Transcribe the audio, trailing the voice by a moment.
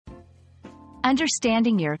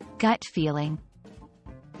Understanding your gut feeling.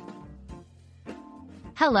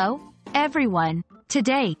 Hello, everyone.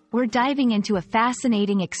 Today, we're diving into a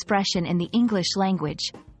fascinating expression in the English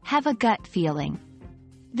language, have a gut feeling.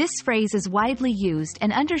 This phrase is widely used,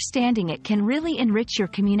 and understanding it can really enrich your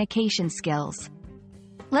communication skills.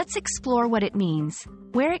 Let's explore what it means,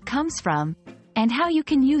 where it comes from, and how you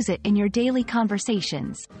can use it in your daily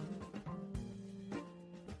conversations.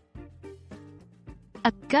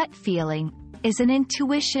 A gut feeling is an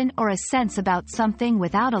intuition or a sense about something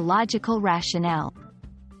without a logical rationale.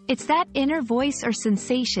 It's that inner voice or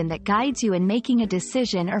sensation that guides you in making a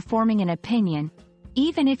decision or forming an opinion,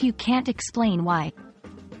 even if you can't explain why.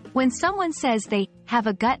 When someone says they have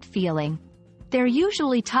a gut feeling, they're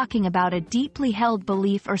usually talking about a deeply held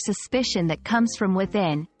belief or suspicion that comes from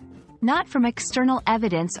within, not from external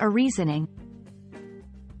evidence or reasoning.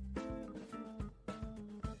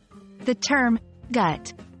 The term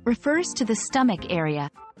gut refers to the stomach area,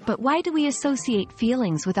 but why do we associate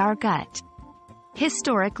feelings with our gut?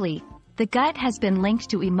 Historically, the gut has been linked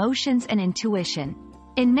to emotions and intuition.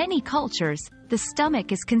 In many cultures, the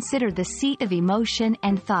stomach is considered the seat of emotion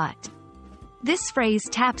and thought. This phrase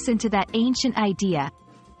taps into that ancient idea,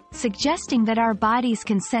 suggesting that our bodies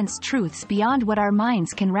can sense truths beyond what our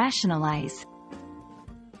minds can rationalize.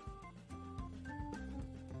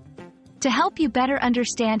 To help you better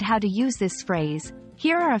understand how to use this phrase,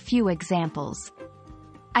 here are a few examples.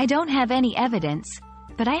 I don't have any evidence,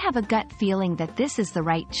 but I have a gut feeling that this is the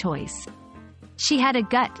right choice. She had a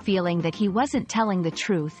gut feeling that he wasn't telling the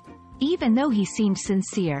truth, even though he seemed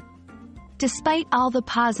sincere. Despite all the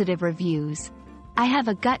positive reviews, I have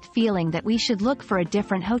a gut feeling that we should look for a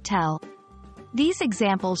different hotel. These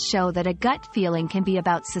examples show that a gut feeling can be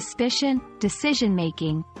about suspicion,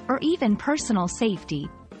 decision-making, or even personal safety.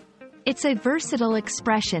 It's a versatile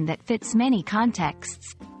expression that fits many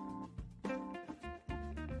contexts.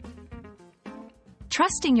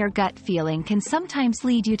 Trusting your gut feeling can sometimes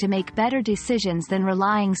lead you to make better decisions than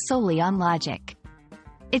relying solely on logic.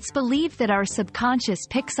 It's believed that our subconscious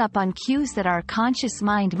picks up on cues that our conscious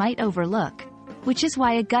mind might overlook, which is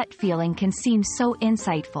why a gut feeling can seem so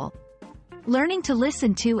insightful. Learning to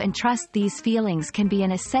listen to and trust these feelings can be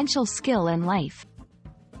an essential skill in life.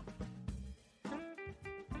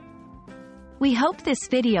 We hope this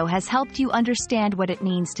video has helped you understand what it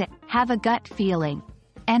means to have a gut feeling,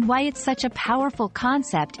 and why it's such a powerful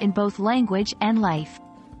concept in both language and life.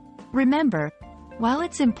 Remember, while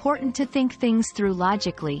it's important to think things through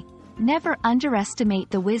logically, never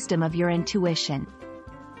underestimate the wisdom of your intuition.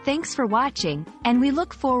 Thanks for watching, and we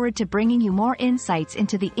look forward to bringing you more insights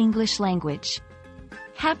into the English language.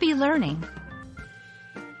 Happy learning!